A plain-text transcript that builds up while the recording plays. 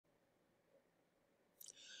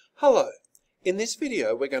Hello. In this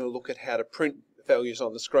video we're going to look at how to print values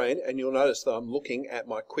on the screen, and you'll notice that I'm looking at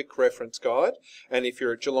my quick reference guide, and if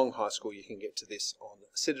you're at Geelong High School you can get to this on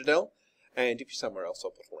Citadel, and if you're somewhere else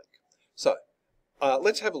I'll put a link. So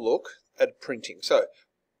let's have a look at printing. So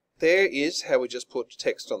there is how we just put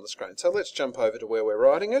text on the screen. So let's jump over to where we're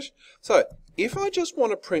writing it. So if I just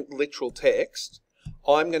want to print literal text,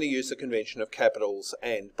 I'm going to use the convention of capitals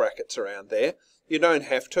and brackets around there. You don't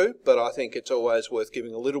have to, but I think it's always worth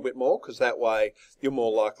giving a little bit more, because that way you're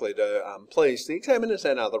more likely to please the examiners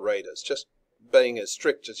and other readers, just being as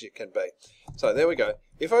strict as you can be. So there we go.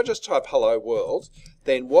 If I just type hello world,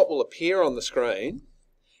 then what will appear on the screen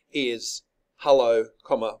is hello,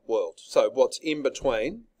 comma, world. So what's in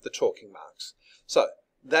between the talking marks. So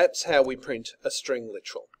that's how we print a string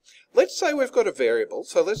literal. Let's say we've got a variable.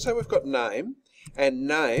 So let's say we've got name, and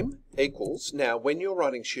name equals, now when you're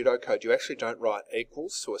writing pseudocode you actually don't write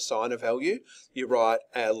equals to assign a value, you write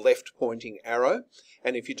a left pointing arrow,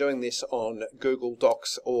 and if you're doing this on Google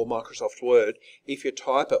Docs or Microsoft Word, if you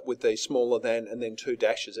type it with the smaller than and then two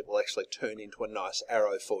dashes, it will actually turn into a nice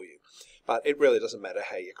arrow for you. But it really doesn't matter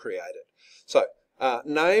how you create it. So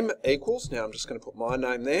name equals, now I'm just going to put my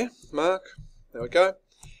name there, Mark, there we go,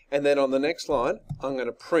 and then on the next line I'm going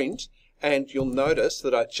to print. And you'll notice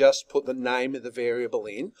that I just put the name of the variable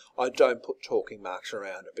in. I don't put talking marks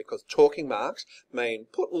around it, because talking marks mean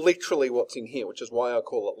put literally what's in here, which is why I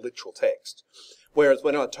call it literal text. Whereas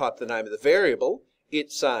when I type the name of the variable,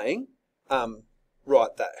 it's saying,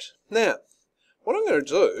 write that. Now, what I'm going to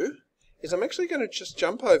do is I'm actually going to just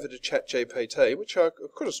jump over to ChatGPT, which I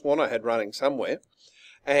could have sworn I had running somewhere,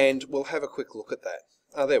 and we'll have a quick look at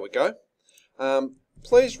that. There we go.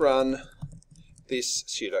 Please run this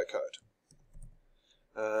pseudocode.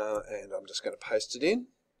 And I'm just going to paste it in.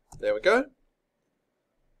 There we go.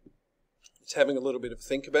 It's having a little bit of a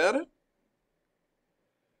think about it.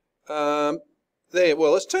 There,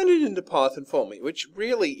 well, it's turned it into Python for me, which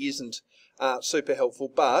really isn't super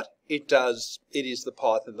helpful, but it is the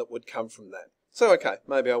Python that would come from that. So, okay,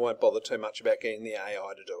 maybe I won't bother too much about getting the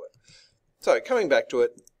AI to do it. So, coming back to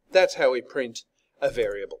it, that's how we print a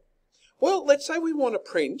variable. Well, let's say we want to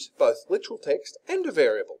print both literal text and a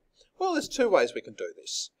variable. Well, there's two ways we can do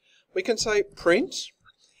this. We can say print,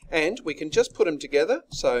 and we can just put them together.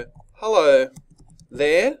 So, hello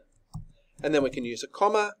there, and then we can use a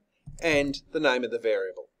comma and the name of the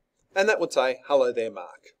variable. And that would say, hello there,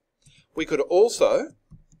 Mark. We could also,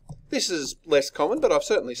 this is less common, but I've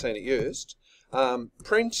certainly seen it used,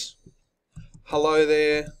 print, hello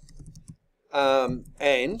there,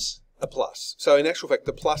 and a plus. So in actual fact,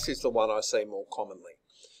 the plus is the one I see more commonly.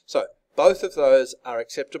 So both of those are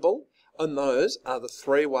acceptable, and those are the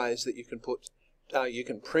three ways that you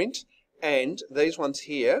can print, and these ones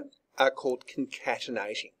here are called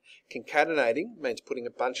concatenating. Concatenating means putting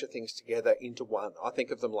a bunch of things together into one. I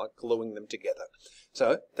think of them like gluing them together.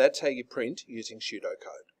 So that's how you print using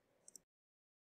pseudocode.